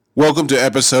Welcome to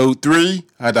episode 3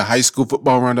 of the High School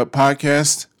Football Roundup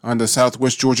podcast on the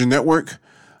Southwest Georgia Network.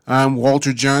 I'm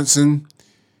Walter Johnson,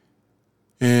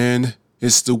 and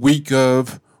it's the week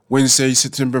of Wednesday,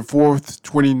 September 4th,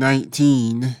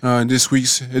 2019. This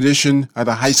week's edition of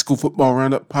the High School Football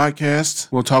Roundup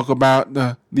podcast, we'll talk about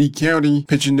the Lee County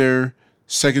pitching their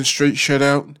second straight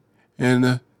shutout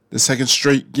and the second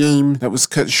straight game that was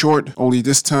cut short, only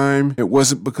this time it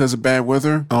wasn't because of bad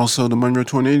weather. Also, the Monroe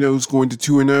Tornadoes going to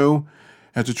 2-0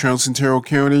 after trouncing Terrell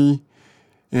County,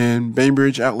 and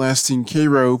Bainbridge outlasting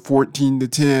Cairo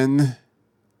 14-10.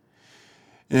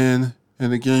 And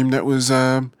a game that was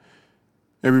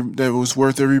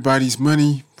worth everybody's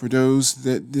money for those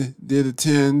that did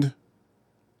attend.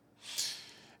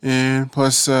 And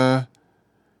plus other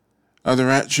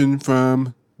action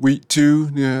from Week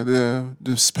 2,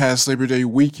 this past Labor Day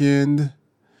weekend,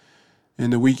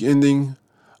 and the week ending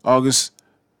August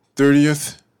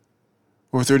 30th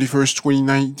or 31st,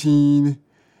 2019,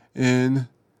 and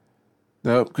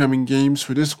the upcoming games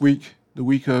for this week, the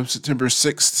week of September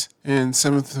 6th and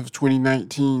 7th of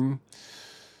 2019.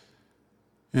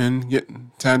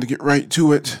 And time to get right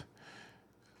to it.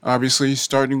 Obviously,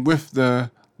 starting with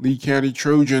the Lee County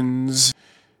Trojans.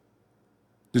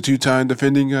 The two-time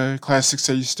defending Class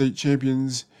 6A state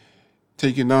champions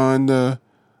taking on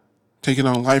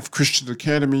Life Christian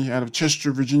Academy out of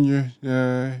Chester,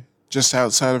 Virginia, just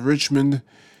outside of Richmond.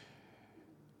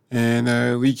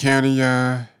 And Lee County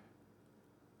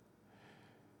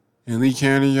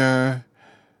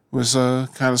was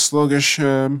kind of sluggish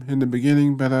in the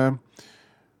beginning, but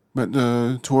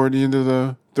toward the end of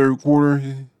the third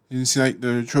quarter, it seemed like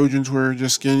the Trojans were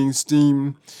just gaining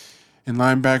steam. And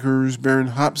linebackers Baron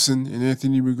Hobson and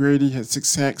Anthony McGrady had 6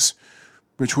 sacks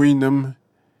between them.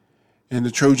 And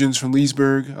the Trojans from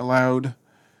Leesburg allowed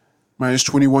minus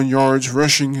 21 yards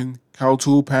rushing, and Kyle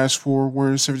Toole passed for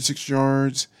 176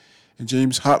 yards. And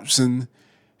James Hobson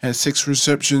had 6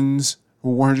 receptions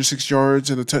for 106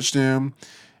 yards and a touchdown.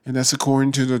 And that's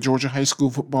according to the Georgia High School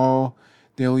Football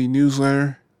Daily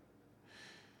Newsletter.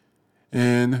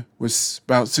 And with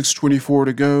about 6:24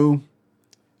 to go,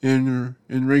 in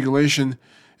regulation,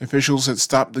 officials had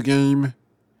stopped the game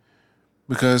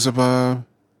because of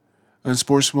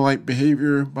unsportsmanlike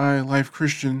behavior by Life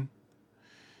Christian.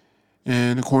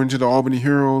 And according to the Albany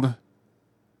Herald,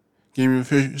 game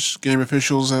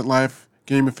officials have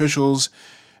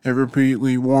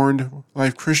repeatedly warned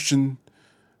Life Christian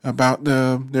about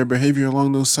their behavior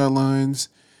along those sidelines.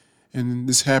 And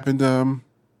this happened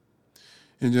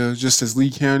just as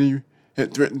Lee County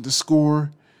had threatened to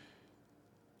score.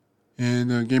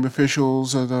 And game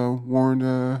officials warned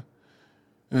the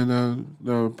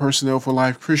personnel for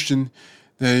Life Christian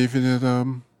that if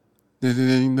they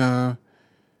didn't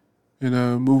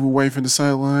move away from the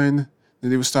sideline, that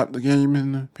they would stop the game.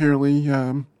 And apparently,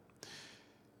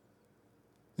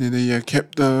 they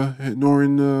kept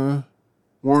ignoring the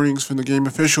warnings from the game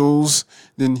officials,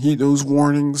 didn't heed those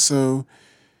warnings, so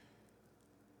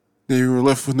they were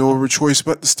left with no other choice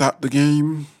but to stop the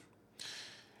game.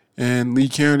 And Lee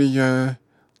County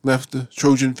left the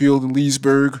Trojan Field in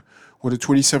Leesburg with a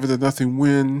 27-0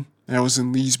 win. That was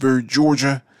in Leesburg,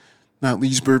 Georgia, not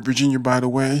Leesburg, Virginia, by the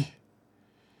way.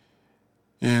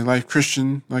 And Life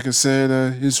Christian, like I said,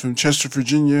 is from Chester,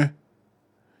 Virginia,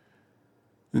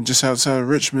 and just outside of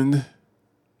Richmond.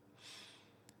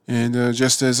 And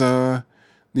just as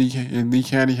Lee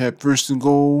County had first and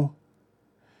goal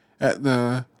at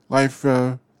the Life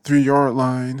 3-yard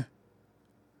line.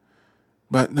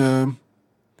 But the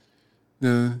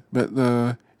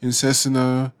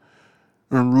incessant,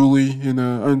 unruly, and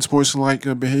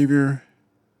unsportsmanlike behavior,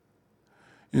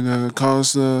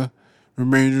 caused the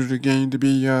remainder of the game to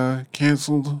be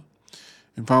canceled.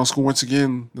 And final score once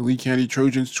again: the Lee County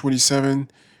Trojans 27,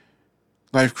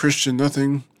 Life Christian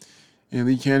 0. And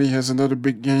Lee County has another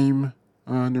big game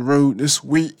on the road this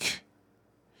week.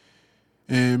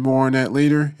 And more on that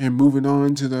later. And moving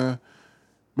on to the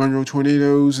Monroe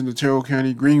Tornadoes and the Terrell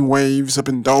County Green Waves up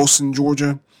in Dawson,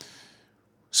 Georgia,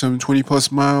 some 20-plus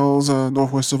miles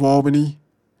northwest of Albany.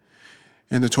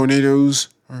 And the Tornadoes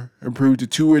are improved to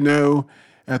 2-0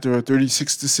 after a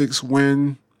 36-6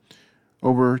 win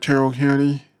over Terrell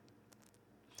County.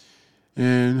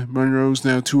 And Monroe's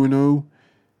now 2-0,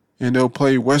 and they'll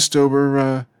play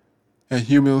Westover at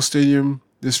Hugh Stadium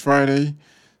this Friday.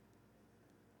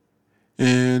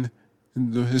 And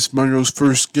this Monroe's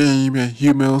first game at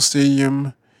Hugh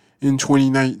Stadium in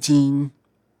 2019.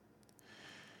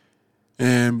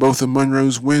 And both of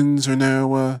Monroe's wins are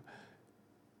now,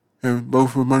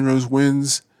 both of Monroe's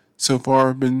wins so far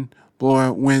have been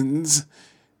blowout wins.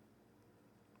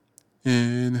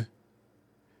 And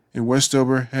and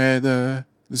Westover had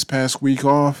this past week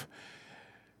off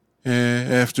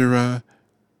after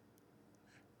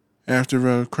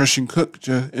crushing Cook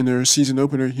in their season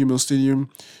opener at Hummel Stadium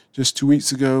just 2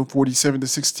 weeks ago,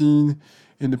 47-16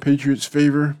 in the Patriots'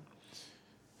 favor.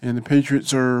 And the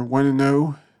Patriots are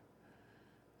 1-0.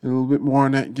 A little bit more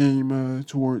on that game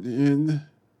toward the end.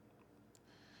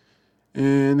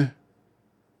 And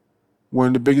one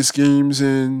of the biggest games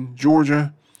in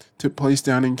Georgia took place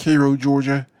down in Cairo,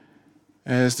 Georgia,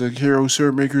 as the Cairo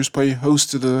Makers play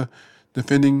host to the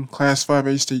defending Class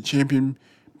 5A state champion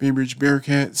Bainbridge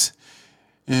Bearcats.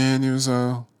 And it was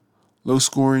a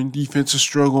low-scoring defensive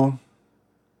struggle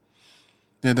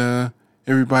that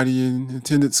everybody in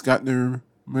attendance got their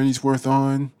money's worth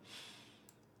on.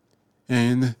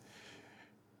 And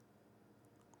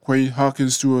Quade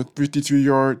Hawkins threw a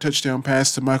 53-yard touchdown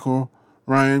pass to Michael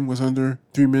Ryan with under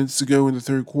 3 minutes to go in the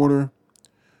third quarter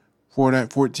for that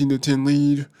 14-10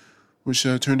 lead, which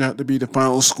turned out to be the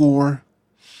final score.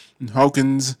 And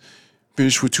Hawkins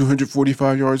finished with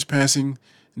 245 yards passing,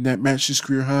 and that matched his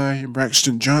career high. And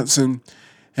Braxton Johnson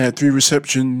had 3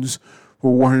 receptions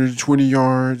for 120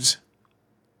 yards.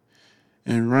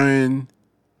 And Ryan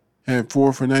had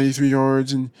 4 for 93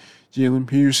 yards, and Jalen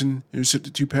Peterson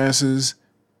intercepted 2 passes.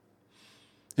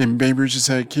 And Bainbridge has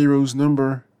had Cairo's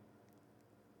number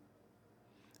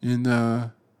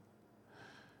of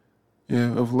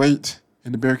late,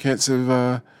 and the Bearcats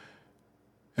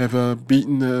have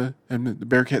beaten the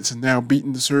Bearcats have now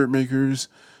beaten the Syrup Makers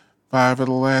 5 of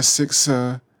the last 6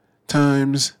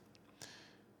 times,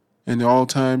 and the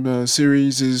all-time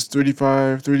series is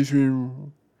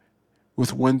 35-33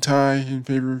 with 1 tie in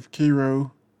favor of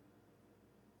Cairo.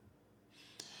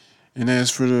 And as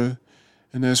for the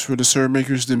Syrup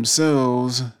Makers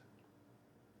themselves,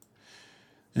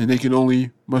 and they can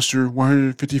only muster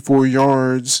 154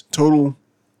 yards total.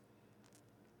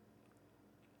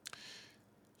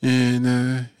 And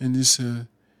if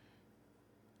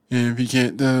you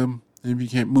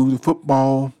can't move the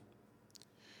football,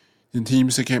 then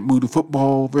teams that can't move the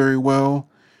football very well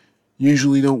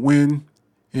usually don't win.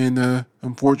 And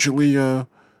unfortunately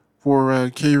for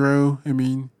Cairo, I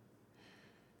mean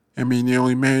they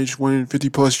only managed 150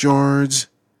 plus yards,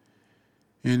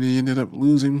 and they ended up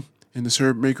losing. And the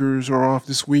Syrup Makers are off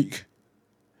this week,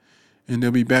 and they'll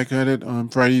be back at it on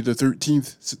Friday the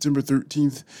 13th, September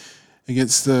 13th,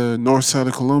 against the north side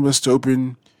of Columbus to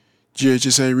open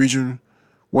GHSA Region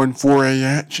 1 4A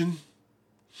action.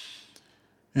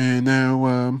 And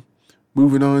now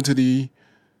moving on to the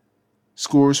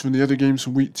scores from the other games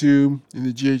from Week 2 in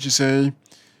the GHSA,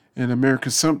 and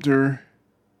America Sumter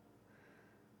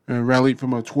rallied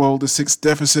from a 12-6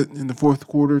 deficit in the fourth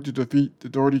quarter to defeat the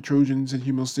Doherty Trojans at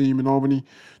Hummel Stadium in Albany,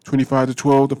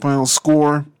 25-12, the final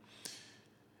score.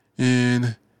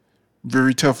 And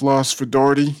very tough loss for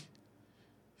Doherty,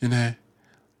 and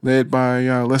led by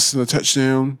less than a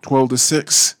touchdown,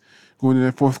 12-6, going to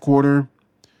that fourth quarter.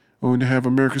 Going to have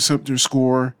America Sumter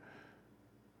score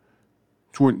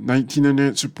 19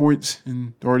 unanswered points,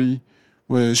 and Doherty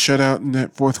was shut out in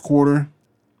that fourth quarter.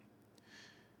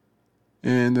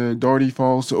 And Doherty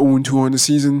falls to 0-2 on the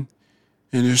season,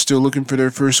 and they're still looking for their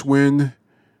first win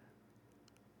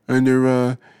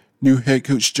under new head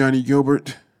coach Johnny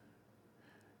Gilbert.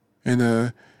 And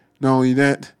not only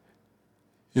that,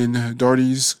 and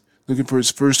Doherty's looking for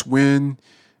his first win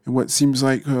in what seems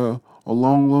like a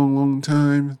long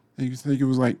time. I think it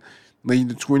was like late in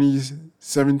the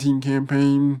 2017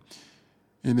 campaign,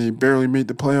 and they barely made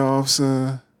the playoffs.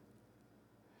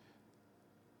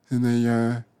 And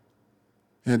they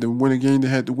had to win a game they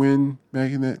had to win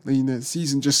back in that late in that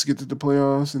season just to get to the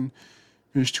playoffs, and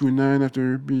finished 2-9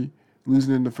 after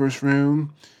losing in the first round.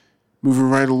 Moving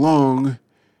right along,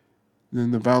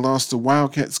 then the Valdosta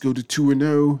Wildcats go to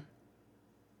 2-0,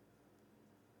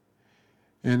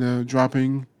 and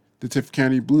dropping the Tift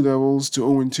County Blue Devils to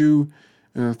 0-2,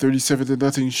 and a 37-0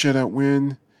 shutout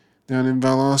win down in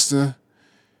Valdosta.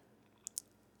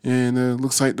 And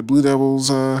looks like the Blue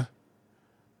Devils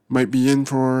might be in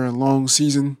for a long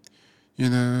season,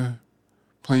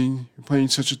 playing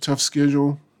such a tough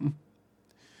schedule.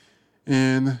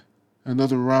 And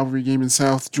another rivalry game in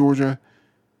South Georgia,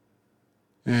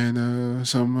 and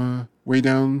some way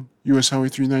down U.S. Highway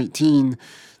 319,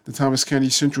 the Thomas County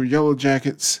Central Yellow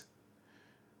Jackets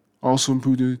also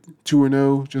improved to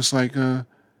 2-0, just like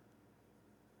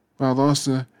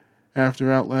Valdosta,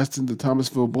 after outlasting the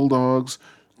Thomasville Bulldogs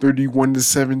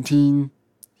 31-17.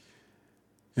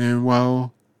 And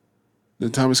while the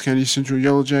Thomas County Central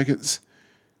Yellow Jackets,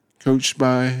 coached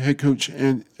by head coach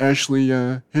Ashley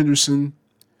Henderson,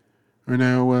 are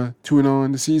now 2-0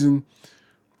 in the season.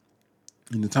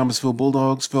 And the Thomasville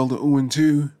Bulldogs fell to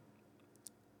 0-2.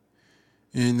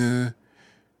 In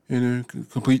a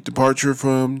complete departure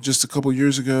from just a couple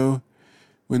years ago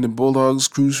when the Bulldogs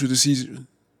cruised through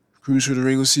the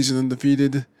regular season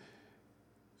undefeated,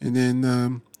 and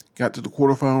then got to the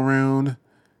quarterfinal round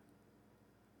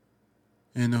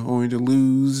and only to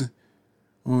lose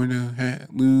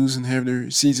and have their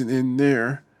season end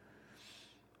there.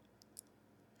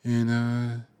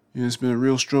 And it's been a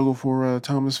real struggle for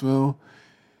Thomasville,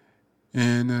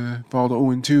 and fall to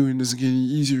 0-2, and doesn't get any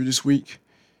easier this week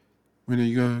when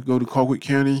they go to Colquitt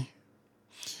County.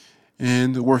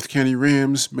 And the Worth County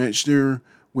Rams matched their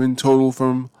win total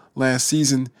from last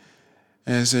season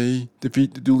as they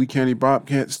defeat the Dooley County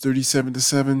Bobcats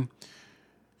 37-7.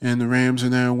 And the Rams are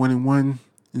now 1-1,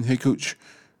 and head coach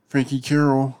Frankie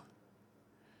Carroll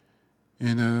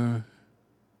and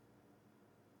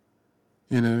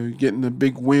getting a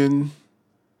big win.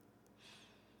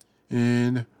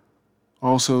 And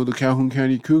also the Calhoun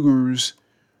County Cougars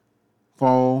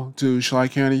fall to Schley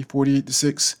County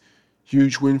 48-6.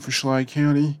 Huge win for Schley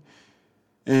County.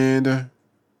 And the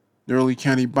Early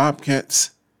County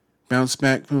Bobcats bounced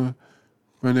back from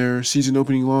their season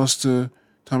opening loss to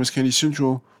Thomas County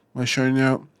Central by shutting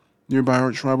out nearby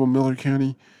arch rival Miller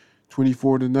County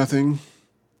 24-0.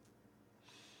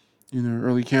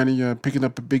 Early County picking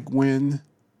up a big win.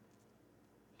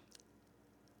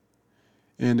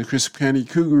 And the Crisp County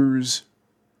Cougars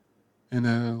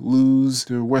lose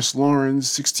to West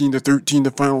Lawrence 16-13,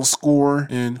 the final score.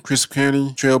 And Crisp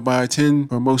County trailed by 10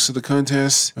 for most of the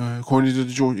contest, according to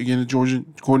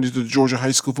the Georgia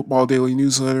High School Football Daily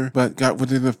Newsletter, but got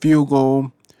within a field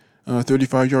goal.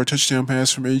 35-yard touchdown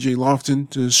pass from A.J. Lofton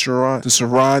to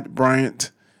Sherrod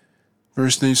Bryant.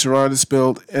 First name Sherrod is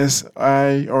spelled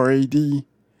S-I-R-A-D.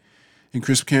 And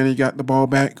Crisp County got the ball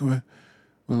back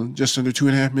just under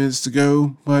 2.5 minutes to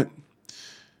go, but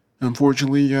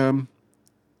unfortunately,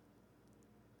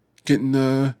 couldn't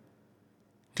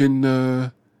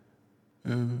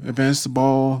advance the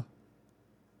ball,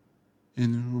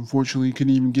 and unfortunately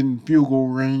couldn't even get in field goal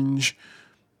range,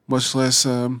 much less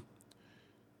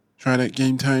try that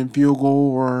game time field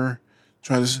goal or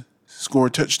try to score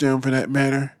a touchdown for that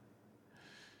matter.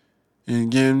 And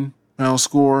again, final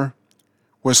score: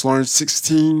 West Lawrence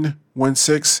 16,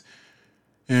 1-6,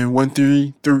 and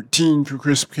 1-3-13 for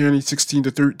Crisp County,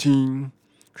 16-13.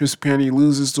 Crisp County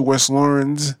loses to West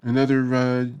Lawrence. Another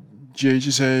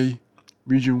GHSA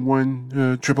Region 1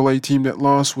 AAA team that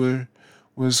lost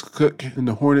was Cook, and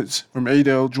the Hornets from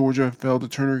Adel, Georgia, fell to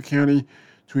Turner County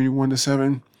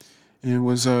 21-7, and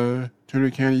was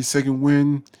Turner County's second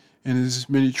win in as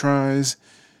many tries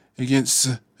against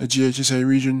a GHSA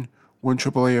Region 1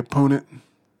 AAA opponent.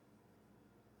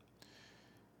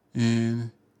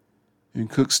 And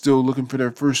Cook still looking for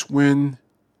their first win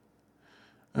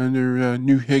under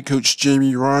new head coach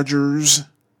Jamie Rogers.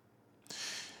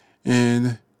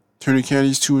 And Turner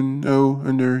County's 2-0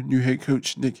 under new head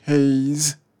coach Nick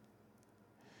Hayes.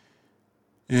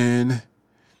 And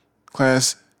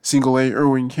Class Single A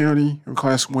Irwin County, or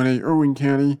Class 1A Irwin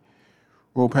County,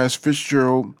 rolled past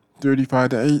Fitzgerald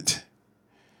 35-8.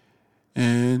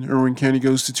 And Irwin County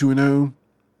goes to 2-0.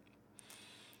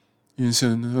 And it's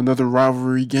another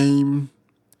rivalry game,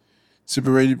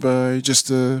 separated by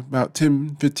just about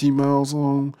 10-15 miles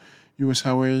along U.S.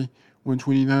 Highway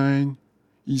 129,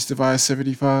 east of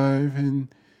I-75, and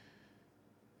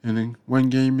then one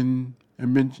game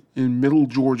in Middle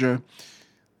Georgia.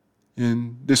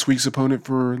 And this week's opponent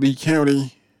for Lee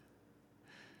County,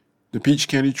 the Peach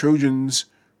County Trojans,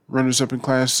 runners-up in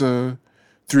Class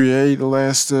 3A the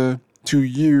last 2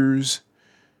 years,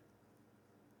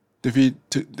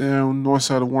 took down north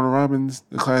side of Warner Robins,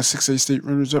 the Class 6A state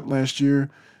runners-up last year.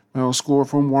 Final score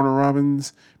from Warner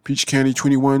Robins: Peach County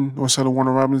 21, north side of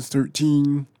Warner Robins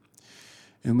 13.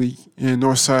 And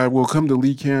north side will come to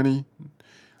Lee County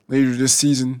later this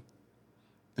season.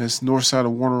 That's north side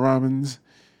of Warner Robins.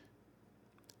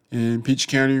 And Peach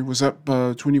County was up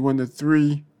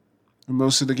 21-3 for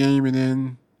most of the game,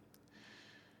 and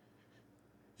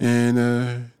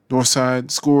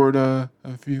Northside scored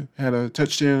had a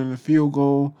touchdown and a field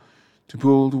goal to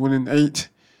pull the winning 8,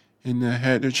 and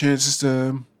had their chances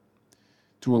to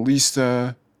at least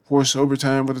force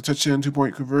overtime with a touchdown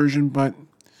 2-point conversion, but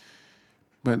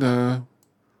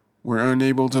were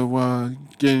unable to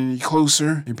get any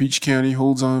closer. And Peach County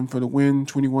holds on for the win,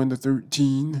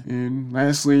 21-13. And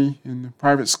lastly, in the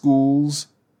private schools,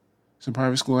 some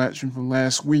private school action from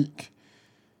last week.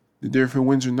 The Deerfield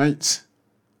Windsor Knights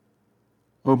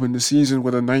opened the season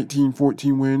with a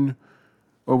 19-14 win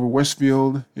over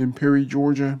Westfield in Perry,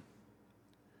 Georgia,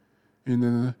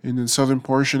 in the southern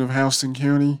portion of Houston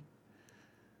County.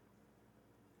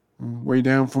 way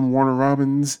down from Warner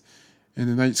Robins, and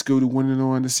the Knights go to 1-0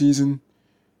 on the season.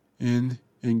 And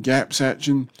in GAPS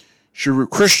action,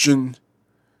 Sherwood Christian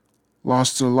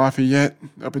lost to Lafayette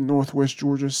up in Northwest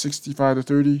Georgia,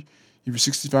 65-30, either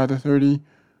 65-30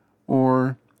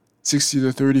 or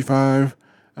 60-35.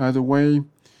 Either way,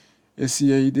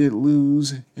 SCA did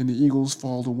lose, and the Eagles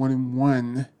fall to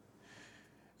 1-1.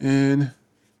 And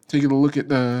taking a look at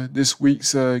this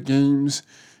week's games,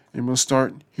 and we'll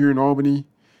start here in Albany.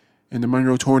 And the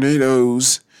Monroe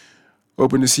Tornadoes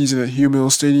open the season at Hugh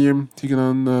Mills Stadium, taking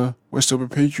on the Westover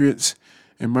Patriots.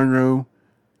 And Monroe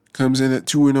comes in at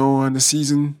 2-0 on the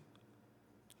season,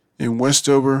 and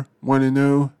Westover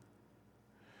 1-0.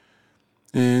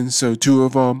 And so two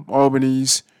of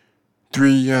Albany's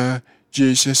three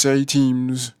GHSA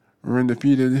teams are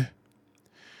undefeated,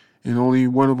 and only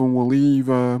one of them will leave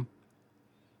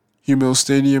Hugh Mills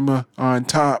Stadium on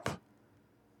top.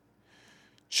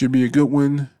 Should be a good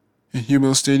one at Hugh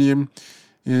Mills Stadium,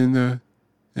 and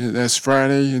that's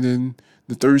Friday. And then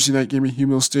the Thursday night game at Hugh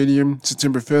Mills Stadium,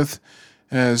 September 5th,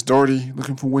 has Darty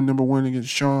looking for win number 1 against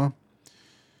Shaw.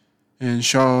 And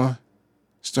Shaw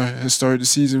has started the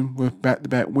season with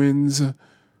back-to-back wins,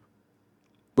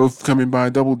 both coming by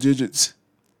double digits.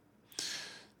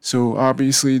 So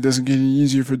obviously it doesn't get any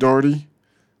easier for Darty.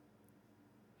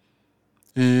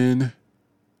 And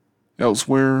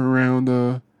elsewhere around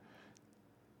our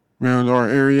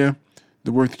area,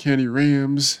 the Worth County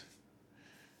Rams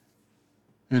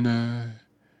and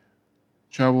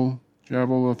travel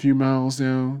a few miles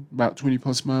down, about 20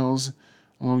 plus miles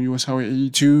along US Highway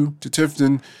 82 to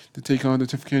Tifton to take on the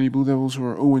Tiffin County Blue Devils, who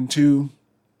are 0-2.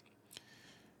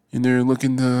 And they're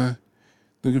looking for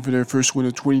their first win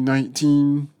of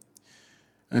 2019.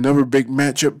 Another big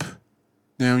matchup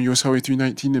down US Highway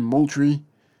 319 in Moultrie,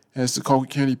 as the Colquitt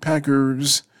County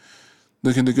Packers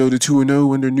looking to go to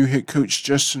 2-0 under new head coach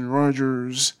Justin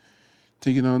Rogers,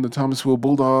 taking on the Thomasville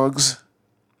Bulldogs,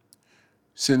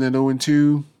 sitting at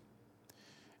 0-2.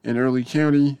 And Early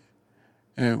County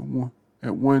at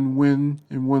 1 win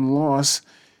and 1 loss,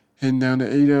 heading down to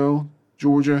Ado,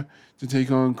 Georgia, to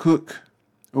take on Cook,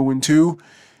 0-2.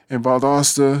 And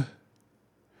Valdosta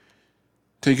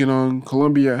taking on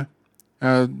Columbia,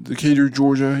 Decatur,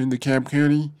 Georgia, in DeKalb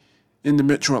County, in the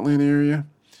metro Atlanta area.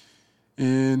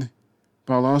 And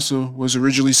Valdosta was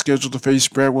originally scheduled to face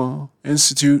Bradwell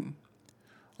Institute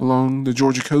along the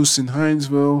Georgia coast in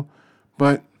Hinesville,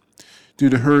 but due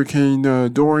to Hurricane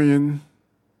Dorian,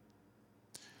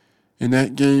 and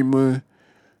that game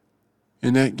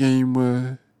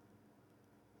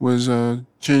was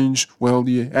changed. Well,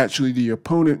 the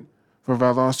opponent for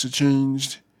Valdosta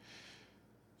changed,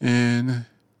 and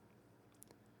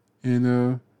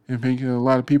I think a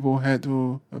lot of people had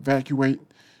to evacuate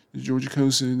the Georgia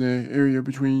coast in the area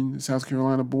between the South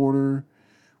Carolina border,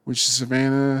 which is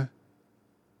Savannah,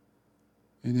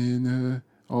 and then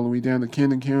all the way down to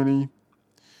Camden County.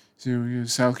 So you got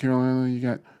South Carolina, you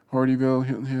got Hardeeville,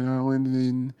 Hilton Head Island, and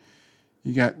then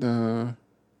you got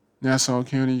Nassau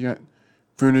County, you got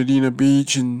Fernandina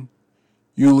Beach and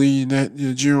Yulee in that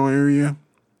general area.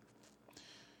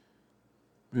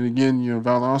 And again,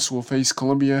 Valdosta will face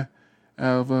Columbia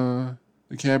out of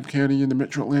DeKalb County in the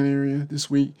metro Atlanta area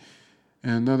this week.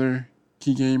 And another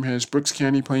key game has Brooks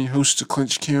County playing host to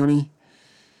Clinch County.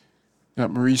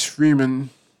 Got Maurice Freeman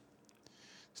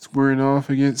squaring off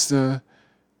against the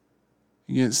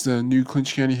new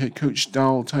Clinch County head coach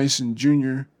Donald Tyson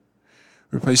Jr.,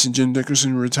 replacing Jim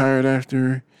Dickerson, retired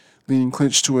after leading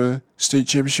Clinch to a state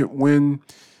championship win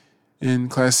in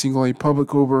Class Single A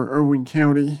Public over Irwin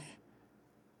County.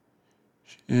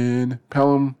 And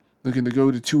Pelham looking to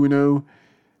go to 2-0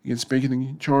 against Bacon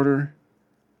and Charter.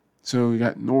 So we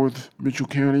got North Mitchell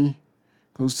County,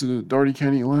 close to the Darty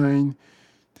County line,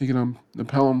 taking on the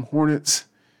Pelham Hornets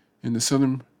in the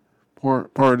southern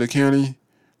part of the county,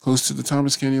 close to the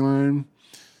Thomas County line.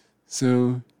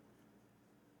 So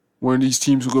one of these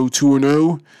teams will go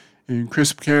 2-0, and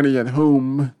Crisp County at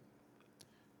home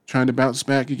trying to bounce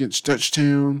back against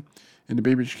Dutchtown, and the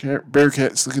Bainbridge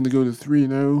Bearcats looking to go to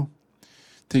 3-0,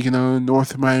 taking on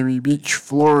North Miami Beach,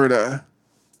 Florida.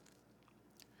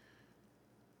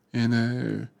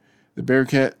 And the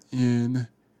Bearcat and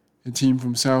a team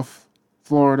from South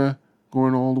Florida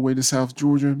going all the way to South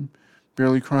Georgia,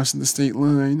 barely crossing the state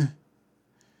line.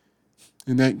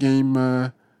 And that game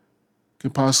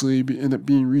could possibly end up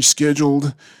being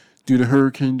rescheduled due to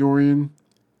Hurricane Dorian.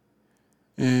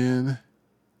 And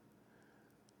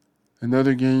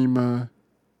another game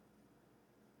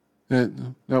that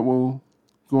will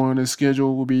go on the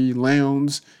schedule will be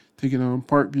Lowndes taking on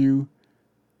Parkview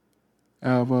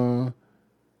out of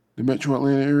the metro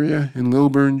Atlanta area in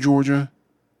Lilburn, Georgia.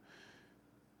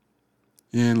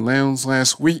 In Lowndes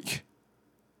last week,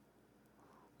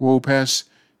 rolled past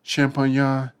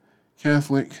Champagnat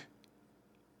Catholic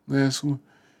last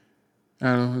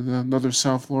out of another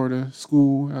South Florida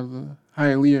school out of the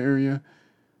Hialeah area.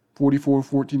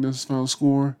 44-14 is the final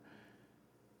score.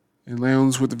 And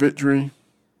Lowndes with the victory.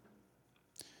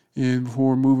 And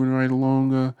before moving right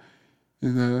along,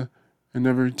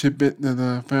 another tidbit that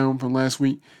I found from last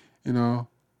week,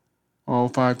 all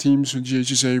 5 teams from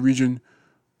GHSA Region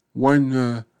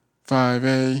 1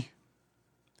 5A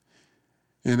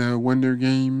and won their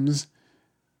games,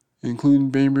 including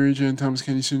Bainbridge and Thomas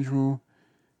County Central,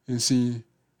 and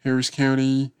Harris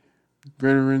County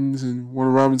Veterans and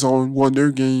Warner Robins all won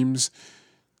their games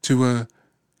to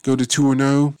go to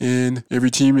 2-0, and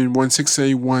every team in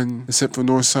 1-6A won except for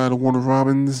north side of Warner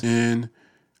Robins. And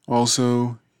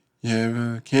also you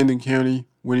have Camden County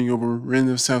winning over Wren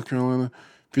of South Carolina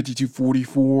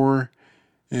 52-44,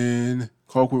 and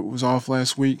Colquitt was off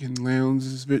last week in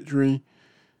Lowndes' victory,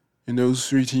 and those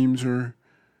 3 teams are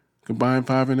combined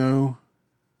 5-0.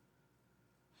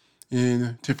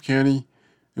 In Tift County,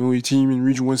 the only team in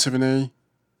Region 1-7A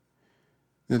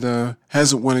that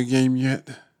hasn't won a game yet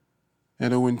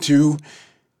at 0-2.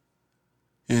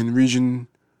 In Region,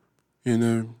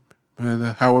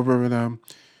 however,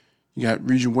 you got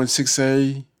Region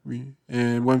 1-6A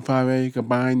and 1-5A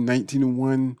combined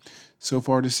 19-1 so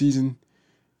far this season.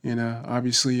 And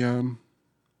obviously,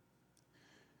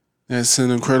 that's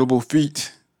an incredible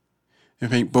feat. I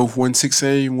think both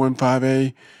 1-6A and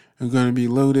 1-5A are going to be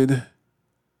loaded.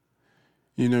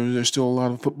 There's still a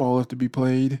lot of football left to be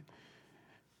played.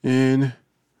 And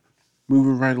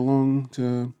moving right along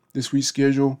to this week's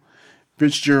schedule,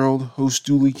 Fitzgerald hosts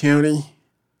Lee County.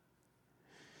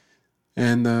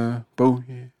 And both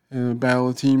battle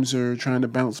of teams are trying to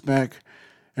bounce back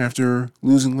after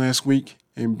losing last week,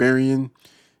 and Berrien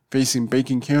facing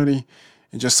Bacon County.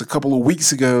 And just a couple of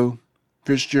weeks ago,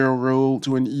 Fitzgerald rolled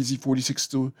to an easy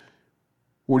 46-3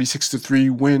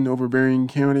 win over Bacon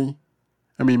County.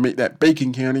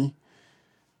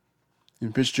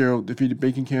 And Fitzgerald defeated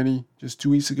Bacon County just 2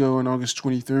 weeks ago on August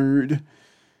 23rd.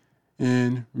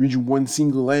 And Region 1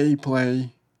 Single A play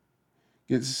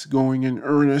gets going in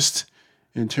earnest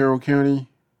in Terrell County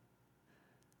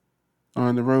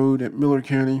on the road at Miller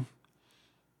County.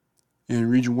 And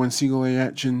Region 1 Single A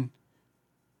action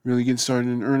really gets started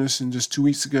in earnest. And just 2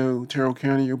 weeks ago, Terrell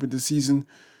County opened the season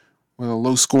with a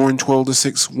low-scoring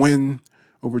 12-6 win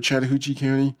over Chattahoochee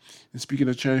County. And speaking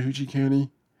of Chattahoochee County,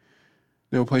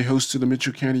 they'll play host to the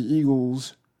Mitchell County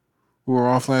Eagles, who were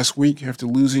off last week after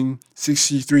losing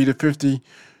 63-50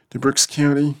 to Brooks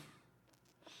County.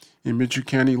 And Mitchell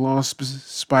County lost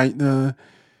despite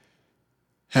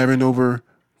having over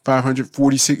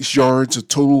 546 yards of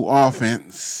total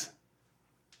offense.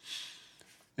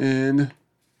 And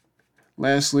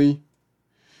lastly,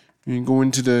 we can go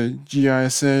into the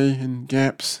GISA and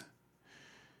GAPS.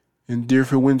 And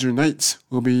Deerfield Windsor Knights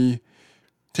will be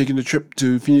taking a trip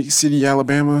to Phoenix City,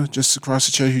 Alabama, just across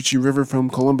the Chattahoochee River from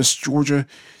Columbus, Georgia,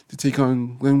 to take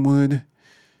on Glenwood.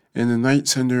 And the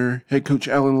Knights under head coach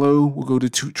Alan Lowe will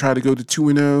try to go to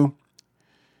 2-0.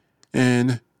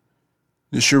 And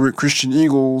the Sherwood Christian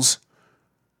Eagles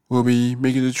will be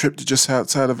making the trip to just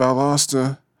outside of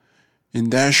Valdosta in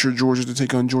Dasher, Georgia, to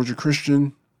take on Georgia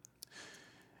Christian.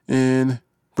 And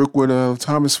Brookwood of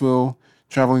Thomasville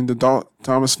traveling to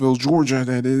Thomasville, Georgia,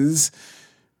 that is,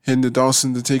 heading to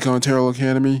Dawson to take on Terrell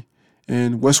Academy.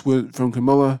 And Westwood from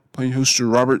Camilla playing host to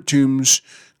Robert Toombs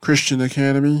Christian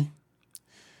Academy.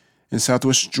 And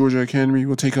Southwest Georgia Academy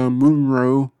will take on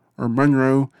Monroe.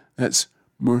 That's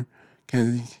Monroe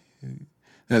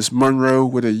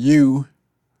with a U,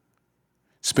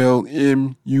 spelled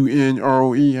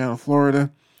Munroe, out of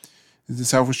Florida. The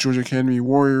Southwest Georgia Academy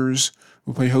Warriors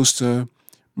will play host to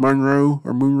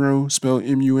Monroe, spelled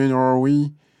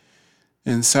Munroe.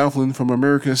 And Southland from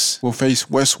Americus will face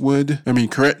Westfield.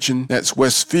 That's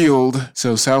Westfield.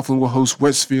 So Southland will host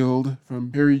Westfield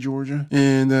from Perry, Georgia.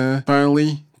 And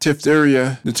finally, Tift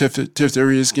area. The Tift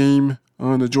area's game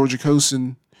on the Georgia coast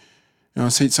and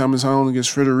St. Simon's Island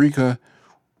against Frederica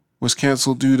was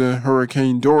canceled due to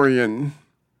Hurricane Dorian.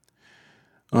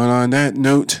 And on that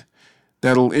note,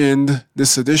 that'll end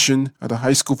this edition of the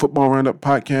High School Football Roundup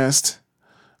podcast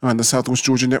on the Southwest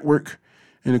Georgia Network.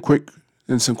 And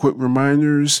some quick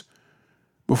reminders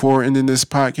before ending this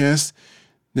podcast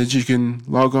that you can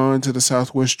log on to the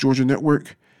Southwest Georgia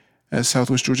Network at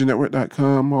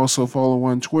southwestgeorgianetwork.com. Also follow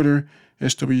on Twitter,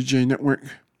 SWJ Network.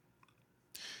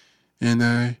 And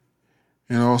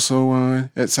also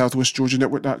at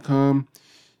southwestgeorgianetwork.com.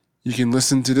 You can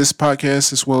listen to this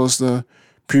podcast as well as the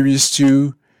previous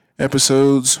 2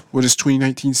 episodes for this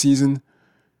 2019 season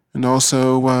and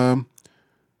also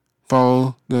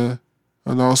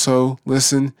also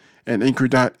listen at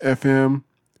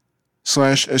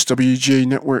anchor.fm/SWJ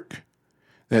network.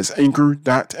 That's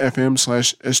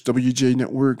anchor.fm/SWJ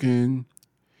network. And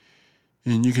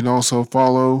you can also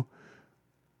follow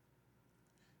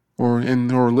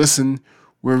or listen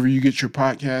wherever you get your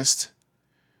podcast.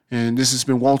 And this has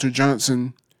been Walter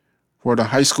Johnson for the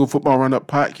High School Football Roundup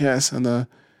podcast on the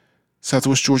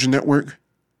Southwest Georgia Network.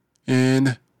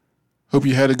 And hope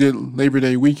you had a good Labor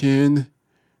Day weekend.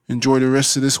 Enjoy the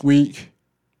rest of this week.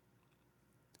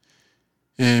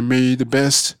 And may the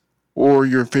best or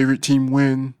your favorite team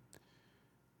win.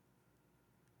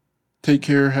 Take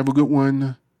care. Have a good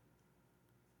one.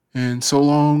 And so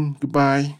long. Goodbye.